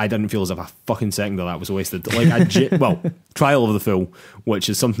 and I didn't feel as if a fucking second of that was wasted. Like Trial of the Fool, which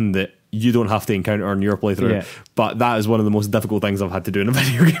is something that you don't have to encounter in your playthrough, but that is one of the most difficult things I've had to do in a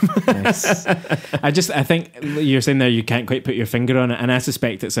video game. Nice. I think you're saying there you can't quite put your finger on it, and I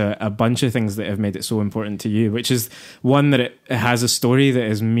suspect it's a bunch of things that have made it so important to you, which is one, that it has a story that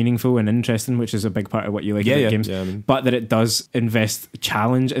is meaningful and interesting, which is a big part of what you like about games, but that it does invest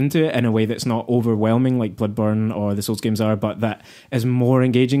challenge into it in a way that's not overwhelming like Bloodborne or the Souls games are, but that is more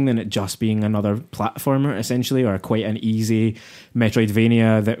engaging than it just being another platformer essentially, or quite an easy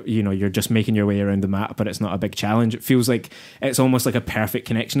Metroidvania that you're just making your way around the map, but it's not a big challenge. It feels like it's almost like a perfect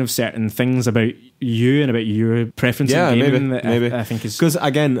connection of certain things about you and about your preference in gaming that I think is... Because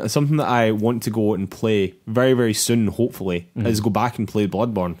again, something that I want to go out and play very, very soon, hopefully, is go back and play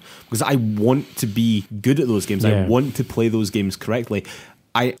Bloodborne, because I want to be good at those games. I want to play those games correctly.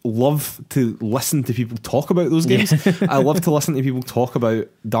 I love to listen to people talk about those games. I love to listen to people talk about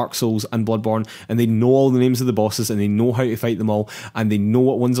Dark Souls and Bloodborne, and they know all the names of the bosses, and they know how to fight them all, and they know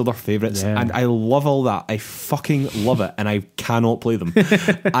what ones are their favourites, and I love all that. I fucking love it, and I cannot play them.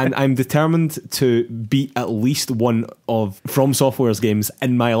 And I'm determined to beat at least one of From Software's games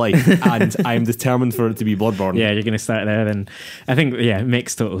in my life, and I'm determined for it to be Bloodborne. Yeah, you're going to start there, and I think it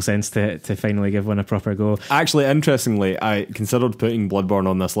makes total sense to finally give one a proper go. Actually, interestingly, I considered putting Bloodborne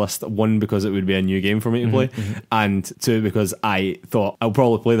on this list, one because it would be a new game for me to play, and two because I thought I'll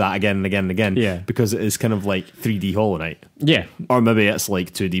probably play that again and again and again, because it is kind of like 3D Hollow Knight, or maybe it's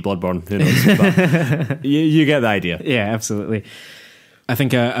like 2D Bloodborne, who knows. But you get the idea. Yeah, absolutely. I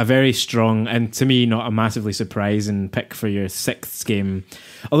think a very strong, and to me not a massively surprising pick for your sixth game,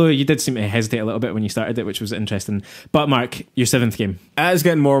 although you did seem to hesitate a little bit when you started it, which was interesting. But Mark, your seventh game. It's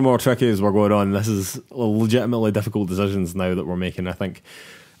getting more and more tricky as we're going on. This is legitimately difficult decisions now that we're making, I think.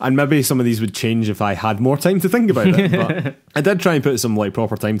 And maybe some of these would change if I had more time to think about it. But I did try and put some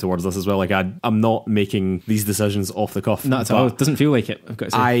proper time towards this as well. Like I'm not making these decisions off the cuff. Not at all. It doesn't feel like it, I've got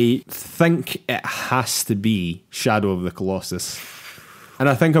to say. I think it has to be Shadow of the Colossus. And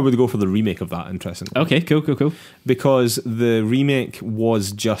I think I would go for the remake of that, interestingly. Okay, cool. Because the remake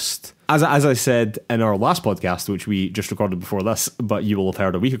was just... As I said in our last podcast, which we just recorded before this, but you will have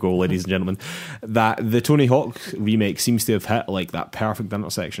heard a week ago, ladies and gentlemen, that the Tony Hawk remake seems to have hit that perfect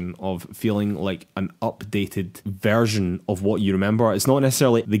intersection of feeling like an updated version of what you remember. It's not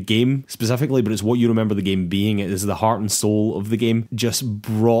necessarily the game specifically, but it's what you remember the game being. It is the heart and soul of the game, just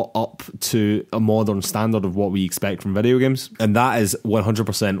brought up to a modern standard of what we expect from video games. And that is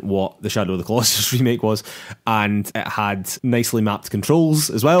 100% what the Shadow of the Colossus remake was. And it had nicely mapped controls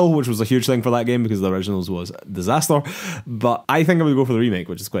as well, which was a huge thing for that game because the originals was a disaster. But I think I would go for the remake,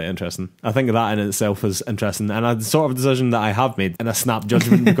 which is quite interesting. I think that in itself is interesting, and a sort of decision that I have made in a snap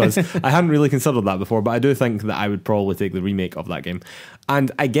judgment because I hadn't really considered that before, but I do think that I would probably take the remake of that game.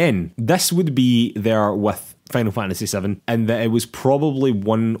 And again, this would be there with Final Fantasy VII, and that it was probably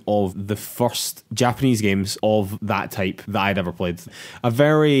one of the first Japanese games of that type that I'd ever played. A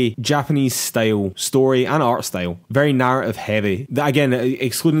very Japanese style story and art style, very narrative heavy. Again,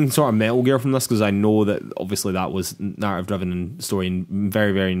 excluding sort of Metal Gear from this, because I know that obviously that was narrative driven and story and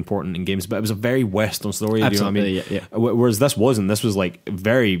very, very important in games, but it was a very Western story. Absolutely, do you know what I mean? Yeah. Whereas this wasn't. This was like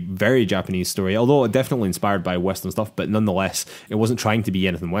very, very Japanese story, although definitely inspired by Western stuff, but nonetheless, it wasn't trying to be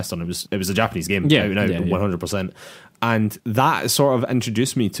anything Western. It was a Japanese game, out and out, 100%. And that sort of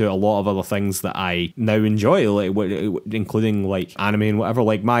introduced me to a lot of other things that I now enjoy, like including like anime and whatever.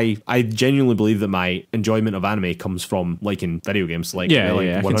 Like I genuinely believe that my enjoyment of anime comes from liking video games. Like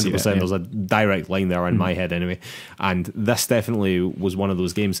 100%. There's a direct line there in my head anyway. And this definitely was one of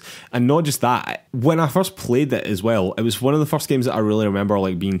those games. And not just that, when I first played it as well, it was one of the first games that I really remember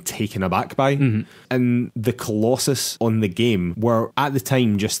like being taken aback by. And the Colossus on the game were at the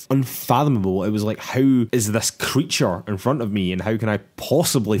time just unfathomable. It was like, how is this creature in front of me and how can I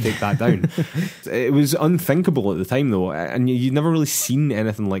possibly take that down? It was unthinkable at the time though, and you'd never really seen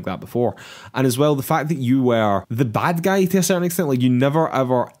anything like that before. And as well, the fact that you were the bad guy to a certain extent, like you never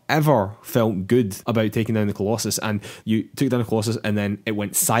ever felt good about taking down the Colossus, and you took down the Colossus and then it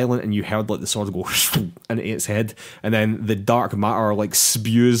went silent and you heard like the sword go into its head, and then the dark matter like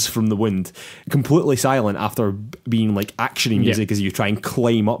spews from the wind, completely silent after being like actiony music as you try and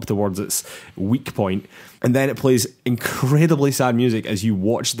climb up towards its weak point. And then it plays incredibly sad music as you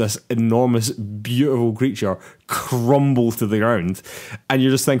watch this enormous, beautiful creature crumble to the ground. And you're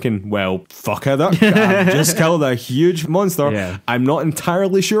just thinking, well, fuck it up. I've just killed a huge monster. Yeah. I'm not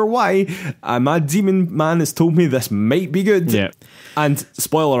entirely sure why. My demon man has told me this might be good. Yeah. And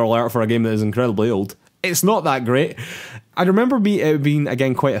spoiler alert for a game that is incredibly old, it's not that great. I remember it being,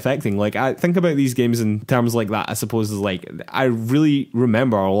 again, quite affecting. Like, I think about these games in terms like that, I suppose, is like, I really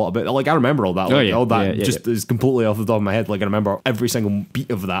remember a lot about, like, I remember all that. Like, all that is completely off the top of my head. Like, I remember every single beat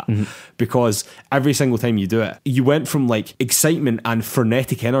of that because every single time you do it, you went from, like, excitement and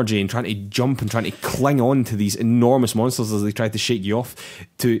frenetic energy and trying to jump and trying to cling on to these enormous monsters as they try to shake you off,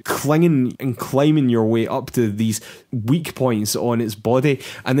 to clinging and climbing your way up to these weak points on its body.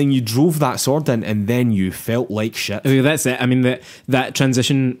 And then you drove that sword in and then you felt like shit. That's it. I mean, that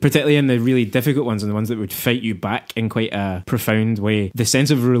transition, particularly in the really difficult ones and the ones that would fight you back in quite a profound way, the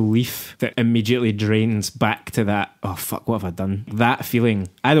sense of relief that immediately drains back to that, oh fuck, what have I done? That feeling,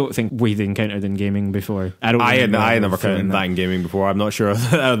 I don't think we'd encountered in gaming before. I had never encountered that in gaming before. I'm not sure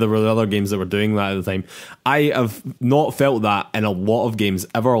there were other games that were doing that at the time. I have not felt that in a lot of games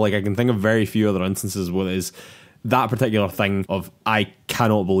ever. Like, I can think of very few other instances where it is that particular thing of, I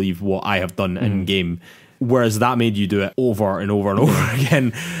cannot believe what I have done in game. Whereas that made you do it over and over and over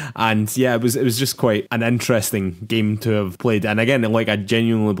again. And yeah, it was just quite an interesting game to have played. And again, like, I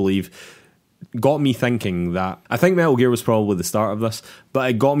genuinely believe got me thinking that, I think Metal Gear was probably the start of this, but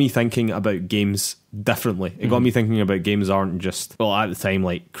it got me thinking about games differently. It got me thinking about games aren't just, well, at the time,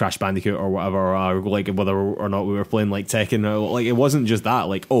 like Crash Bandicoot or whatever, or like whether or not we were playing like Tekken, or like, it wasn't just that.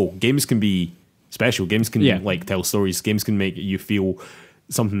 Like, oh, games can be special. Games can like tell stories. Games can make you feel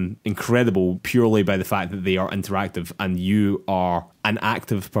something incredible purely by the fact that they are interactive and you are an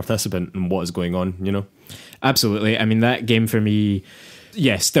active participant in what is going on, you know? Absolutely. I mean, that game for me,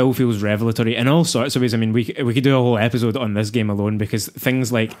 still feels revelatory in all sorts of ways. I mean, we could do a whole episode on this game alone, because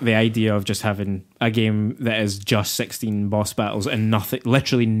things like the idea of just having a game that is just 16 boss battles and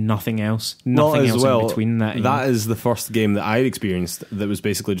literally nothing else in between that. That is the first game that I experienced that was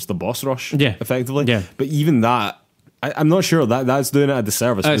basically just a boss rush, effectively. Yeah. But even that, I'm not sure that's doing it a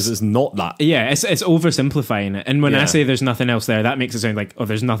disservice, because it's not that. Yeah, it's oversimplifying it. And when I say there's nothing else there, that makes it sound like, oh,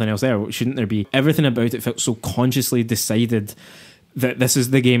 there's nothing else there. Shouldn't there be? Everything about it felt so consciously decided that this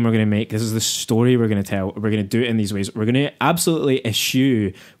is the game we're going to make, this is the story we're going to tell, we're going to do it in these ways, we're going to absolutely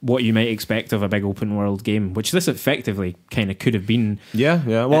eschew what you might expect of a big open world game, which this effectively kind of could have been.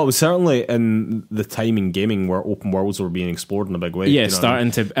 Well, it was certainly in the time in gaming where open worlds were being explored in a big way. Yeah,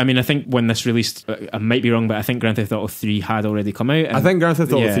 starting to, I mean, I think when this released, I might be wrong, but I think Grand Theft Auto 3 had already come out. I think Grand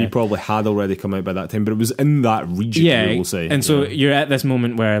Theft Auto 3 probably had already come out by that time, but it was in that region, we will say. And so you're at this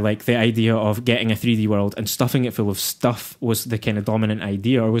moment where, like, the idea of getting a 3D world and stuffing it full of stuff was the kind of dominant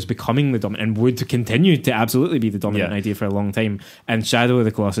idea, or was becoming the dominant, and would continue to absolutely be the dominant idea for a long time. And Shadow of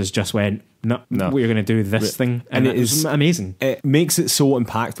the Colossus just went, no, we're going to do this thing, and it is amazing. It makes it so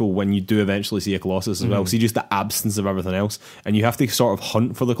impactful when you do eventually see a Colossus as well. See just the absence of everything else, and you have to sort of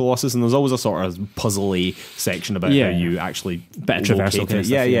hunt for the Colossus, and there's always a sort of puzzly section about how you actually bit of traversal kind of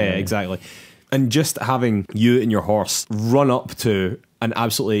stuff. Exactly. And just having you and your horse run up to an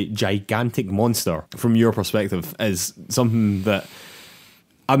absolutely gigantic monster from your perspective is something that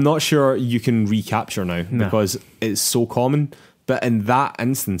I'm not sure you can recapture now because it's so common. But in that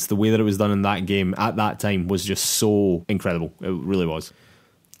instance, the way that it was done in that game at that time was just so incredible. It really was.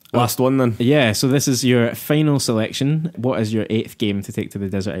 Last one then. Yeah, so this is your final selection. What is your 8th game to take to the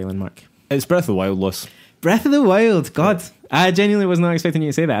desert island, Mark? It's Breath of the Wild, Lewis. Breath of the Wild, God. I genuinely was not expecting you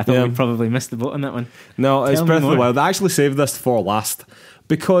to say that. I thought we probably missed the boat on that one. No, it's Breath of the Wild. I actually saved this for last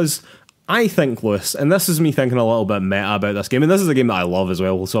because I think, Lewis, and this is me thinking a little bit meta about this game, and this is a game that I love as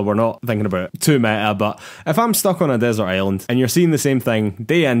well, so we're not thinking about it too meta, but if I'm stuck on a desert island and you're seeing the same thing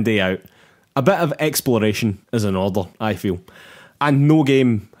day in, day out, a bit of exploration is in order, I feel. And no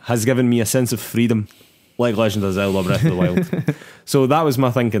game has given me a sense of freedom like Legend of Zelda Breath of the Wild. So that was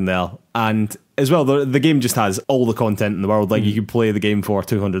my thinking there. And as well, the game just has all the content in the world. Like you could play the game for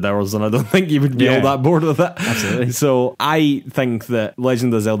 200 hours and I don't think you would be all that bored with it. Absolutely. So I think that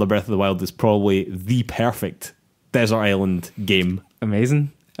Legend of Zelda Breath of the Wild is probably the perfect desert island game.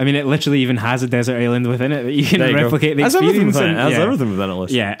 Amazing. I mean, it literally even has a desert island within it that you can replicate the experience. It has everything within it,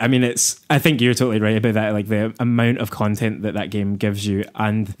 Lewis. Yeah, I mean, I think you're totally right about that. Like the amount of content that game gives you,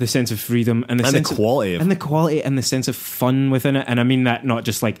 and the sense of freedom, and the quality, and the sense of fun within it. And I mean that not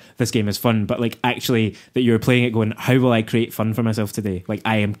just like this game is fun, but like actually that you're playing it, going, how will I create fun for myself today? Like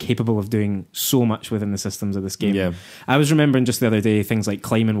I am capable of doing so much within the systems of this game. Yeah. I was remembering just the other day things like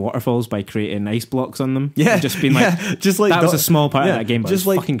climbing waterfalls by creating ice blocks on them. Yeah, and just being just like that was a small part of that game, but just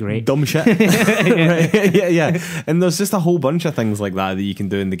like fucking great. Dumb shit. Right? Yeah. And there's just a whole bunch of things like that you can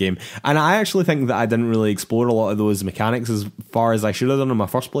do in the game. And I actually think that I didn't really explore a lot of those mechanics as far as I should have done in my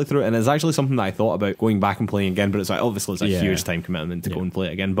first playthrough. And it's actually something that I thought about going back and playing again. But it's like, obviously, it's a huge time commitment to go and play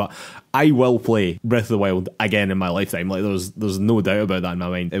it again. But I will play Breath of the Wild again in my lifetime. Like there's no doubt about that in my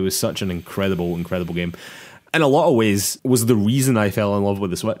mind. It was such an incredible game. In a lot of ways, was the reason I fell in love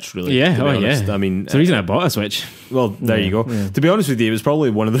with the Switch, really. Yeah, I mean, it's the reason I bought a Switch. Well, there you go. Yeah. To be honest with you, it was probably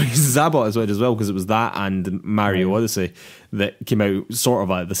one of the reasons I bought a Switch as well, because it was that and Mario Odyssey that came out sort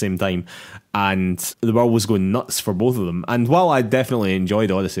of at the same time. And the world was going nuts for both of them. And while I definitely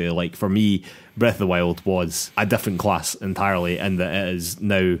enjoyed Odyssey, like for me, Breath of the Wild was a different class entirely, and that it is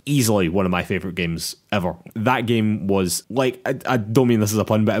now easily one of my favourite games ever. That game was like, I don't mean this as a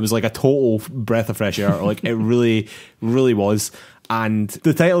pun, but it was like a total breath of fresh air. Like it really, really was. And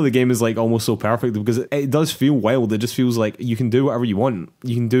the title of the game is like almost so perfect because it does feel wild. It just feels like you can do whatever you want.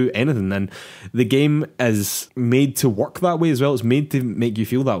 You can do anything. And the game is made to work that way as well. It's made to make you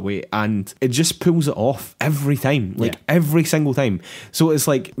feel that way. And it just pulls it off every time. Like every single time. So it's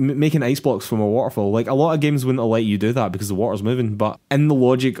like making ice blocks from a waterfall. Like a lot of games wouldn't let you do that because the water's moving. But in the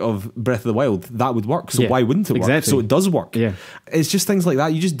logic of Breath of the Wild, that would work. So why wouldn't it work? Exactly. So it does work. Yeah. It's just things like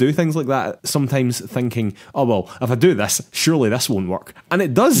that. You just do things like that sometimes thinking, oh, well, if I do this, surely this won't work. And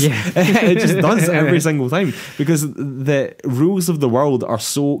it does. It just does every single time because the rules of the world are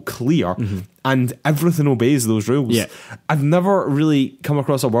so clear and everything obeys those rules. I've never really come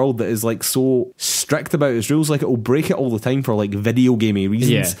across a world that is like so strict about its rules. Like it will break it all the time for like video gamey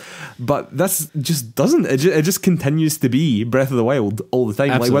reasons. But this just doesn't. It just continues to be Breath of the Wild all the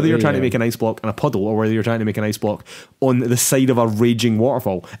time. Absolutely, like whether you're trying to make an ice block in a puddle or whether you're trying to make an ice block on the side of a raging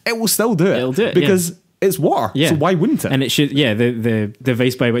waterfall, it will still do it. It'll do it because it's water, so why wouldn't it? And it should, the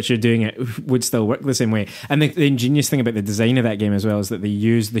device by which you're doing it would still work the same way. And the ingenious thing about the design of that game as well is that they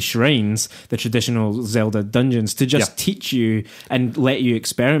use the shrines, the traditional Zelda dungeons, to just teach you and let you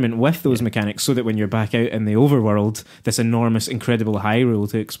experiment with those mechanics so that when you're back out in the overworld, this enormous, incredible Hyrule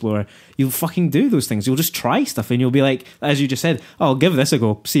to explore, you'll fucking do those things. You'll just try stuff and you'll be like, as you just said, oh, I'll give this a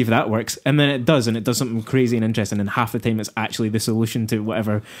go, see if that works. And then it does, and it does something crazy and interesting, and half the time it's actually the solution to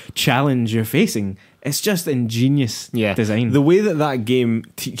whatever challenge you're facing. It's just ingenious design. The way that game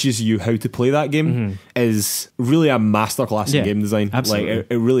teaches you how to play that game is really a masterclass in game design. Absolutely. Like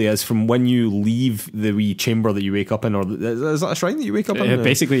it really is. From when you leave the wee chamber that you wake up in, or is that a shrine that you wake up in?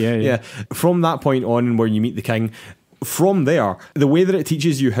 Basically, yeah. From that point on, where you meet the king, from there, the way that it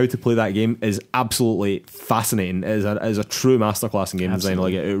teaches you how to play that game is absolutely fascinating. It is a true masterclass in game design.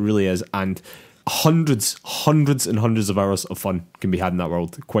 Like it really is. And hundreds and hundreds of hours of fun can be had in that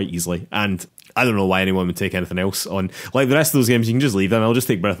world quite easily. And I don't know why anyone would take anything else on. Like the rest of those games, you can just leave them. I'll just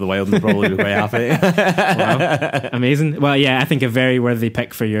take Breath of the Wild and they'll probably be quite happy. Wow. Amazing. Well, yeah, I think a very worthy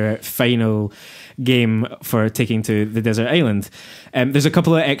pick for your final game for taking to the desert island. There's a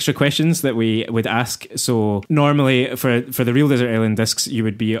couple of extra questions that we would ask. So normally for the real desert island discs, you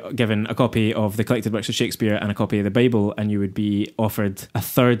would be given a copy of the collected works of Shakespeare and a copy of the Bible, and you would be offered a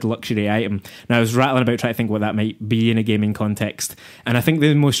third luxury item. And I was rattling about trying to think what that might be in a gaming context. And I think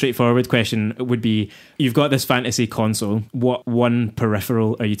the most straightforward question would be, you've got this fantasy console, what one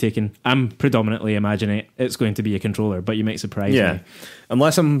peripheral are you taking? I'm predominantly imagining it's going to be a controller, but you might surprise me.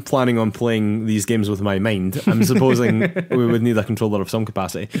 Unless I'm planning on playing these games with my mind, I'm supposing we would need a controller of some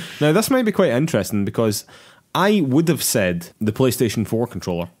capacity. Now, this might be quite interesting because I would have said the PlayStation 4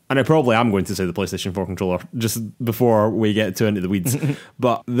 controller, and I probably am going to say the PlayStation 4 controller just before we get too into the weeds.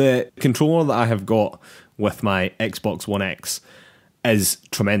 But the controller that I have got with my Xbox One X is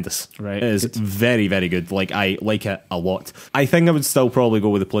tremendous. Right. It is very, very good. Like, I like it a lot. I think I would still probably go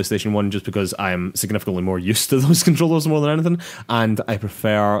with the PlayStation 1 just because I am significantly more used to those controllers more than anything, and I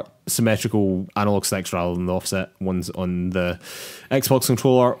prefer symmetrical analog sticks rather than the offset ones on the Xbox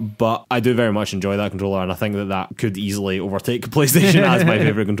controller. But I do very much enjoy that controller, and I think that could easily overtake PlayStation as my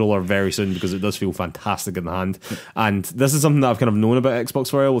favourite controller very soon, because it does feel fantastic in the hand. And this is something that I've kind of known about Xbox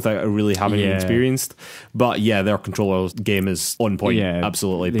for a while without really having experienced. But yeah, their controller game is on point. Yeah,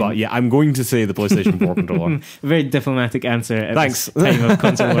 absolutely. But yeah, I'm going to say the PlayStation 4 controller. Very diplomatic answer at Thanks. this time of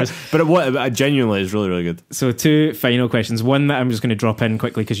console wars. But it genuinely is really, really good. So 2 final questions. One that I'm just going to drop in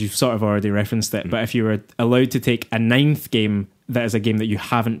quickly because you've sort of already referenced it. But if you were allowed to take a 9th game that is a game that you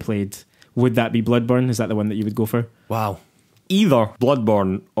haven't played, would that be Bloodborne? Is that the one that you would go for? Wow. Either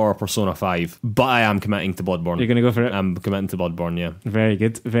Bloodborne or Persona 5, but I am committing to Bloodborne. You're going to go for it? I'm committing to Bloodborne, yeah. Very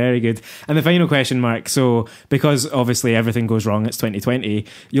good, very good. And the final question, Mark, so because obviously everything goes wrong, it's 2020,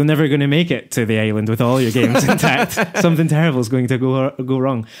 you're never going to make it to the island with all your games intact. Something terrible is going to go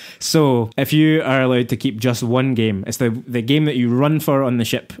wrong. So if you are allowed to keep just one game, it's the game that you run for on the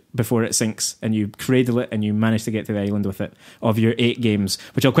ship before it sinks, and you cradle it and you manage to get to the island with it, of your 8 games,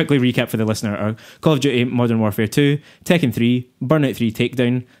 which I'll quickly recap for the listener, are Call of Duty Modern Warfare 2, Tekken 3, Burnout 3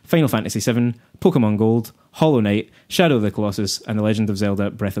 Takedown, Final Fantasy 7, Pokemon Gold, Hollow Knight, Shadow of the Colossus, and The Legend of Zelda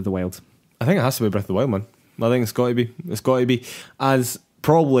Breath of the Wild. I think it has to be Breath of the Wild, man. I think it's got to be. It's got to be. As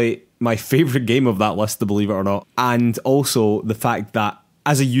probably my favourite game of that list, to believe it or not. And also the fact that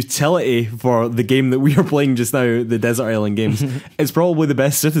as a utility for the game that we are playing just now, the Desert Island games, it's probably the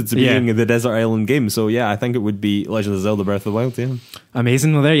best suited to being the Desert Island game. So yeah, I think it would be Legend of Zelda Breath of the Wild, yeah.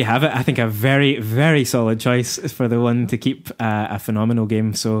 Amazing. Well, there you have it. I think a very, very solid choice for the one to keep a phenomenal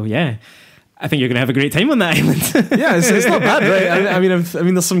game. So yeah, I think you're going to have a great time on that island. Yeah, it's not bad, right? I mean,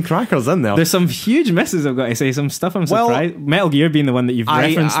 there's some crackers in there. There's some huge misses, I've got to say. Some stuff I'm surprised. Metal Gear being the one that you've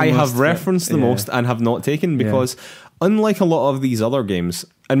referenced the most. I have referenced the most and have not taken, because unlike a lot of these other games,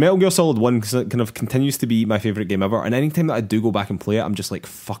 and Metal Gear Solid 1 kind of continues to be my favourite game ever, and anytime that I do go back and play it, I'm just like,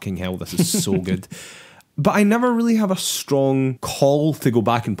 fucking hell, this is so good. But I never really have a strong call to go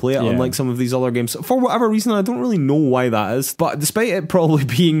back and play it, unlike some of these other games. For whatever reason, I don't really know why that is. But despite it probably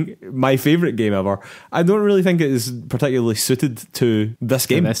being my favourite game ever, I don't really think it is particularly suited to this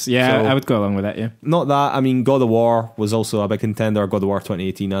game. Yeah, so, I would go along with that, yeah. Not that. I mean, God of War was also a big contender. God of War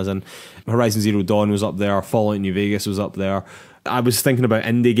 2018, as in Horizon Zero Dawn was up there. Fallout New Vegas was up there. I was thinking about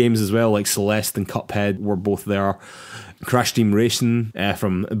indie games as well, like Celeste and Cuphead were both there. Crash Team Racing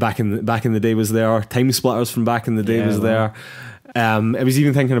from back in the day was there. Time Splitters from back in the day was there. I was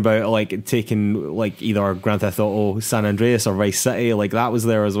even thinking about like taking like either Grand Theft Auto San Andreas or Vice City, like that was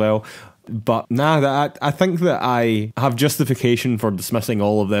there as well. But I think that I have justification for dismissing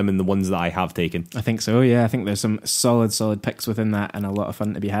all of them in the ones that I have taken. I think so, yeah. I think there's some solid picks within that and a lot of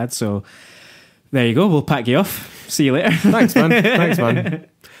fun to be had. So there you go. We'll pack you off. See you later. Thanks, man.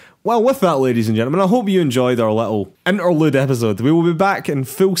 Well, with that, ladies and gentlemen, I hope you enjoyed our little interlude episode. We will be back in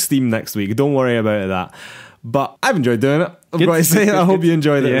full steam next week. Don't worry about that. But I've enjoyed doing it. I've got to say, I hope you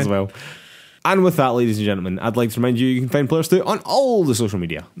enjoyed it as well. And with that, ladies and gentlemen, I'd like to remind you can find PlayersToo on all the social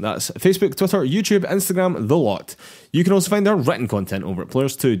media. That's Facebook, Twitter, YouTube, Instagram, the lot. You can also find our written content over at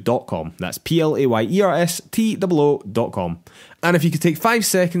players2.com. That's PLAYERSTOO.com. And if you could take 5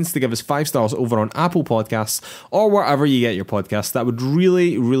 seconds to give us 5 stars over on Apple Podcasts or wherever you get your podcasts, that would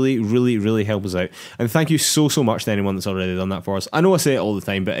really, really, really, really help us out. And thank you so much to anyone that's already done that for us. I know I say it all the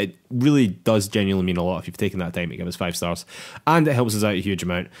time, but it really does genuinely mean a lot if you've taken that time to give us 5 stars. And it helps us out a huge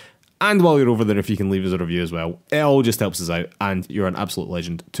amount. And while you're over there, if you can leave us a review as well, it all just helps us out, and you're an absolute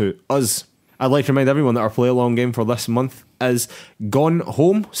legend to us. I'd like to remind everyone that our play-along game for this month is Gone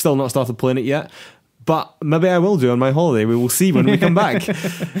Home. Still not started playing it yet, but maybe I will do on my holiday. We will see when we come back.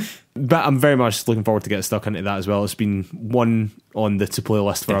 But I'm very much looking forward to get stuck into that as well. It's been one on the to-play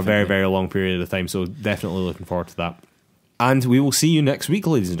list for a very, very long period of time, so definitely looking forward to that. And we will see you next week,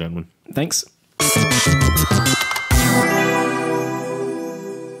 ladies and gentlemen. Thanks.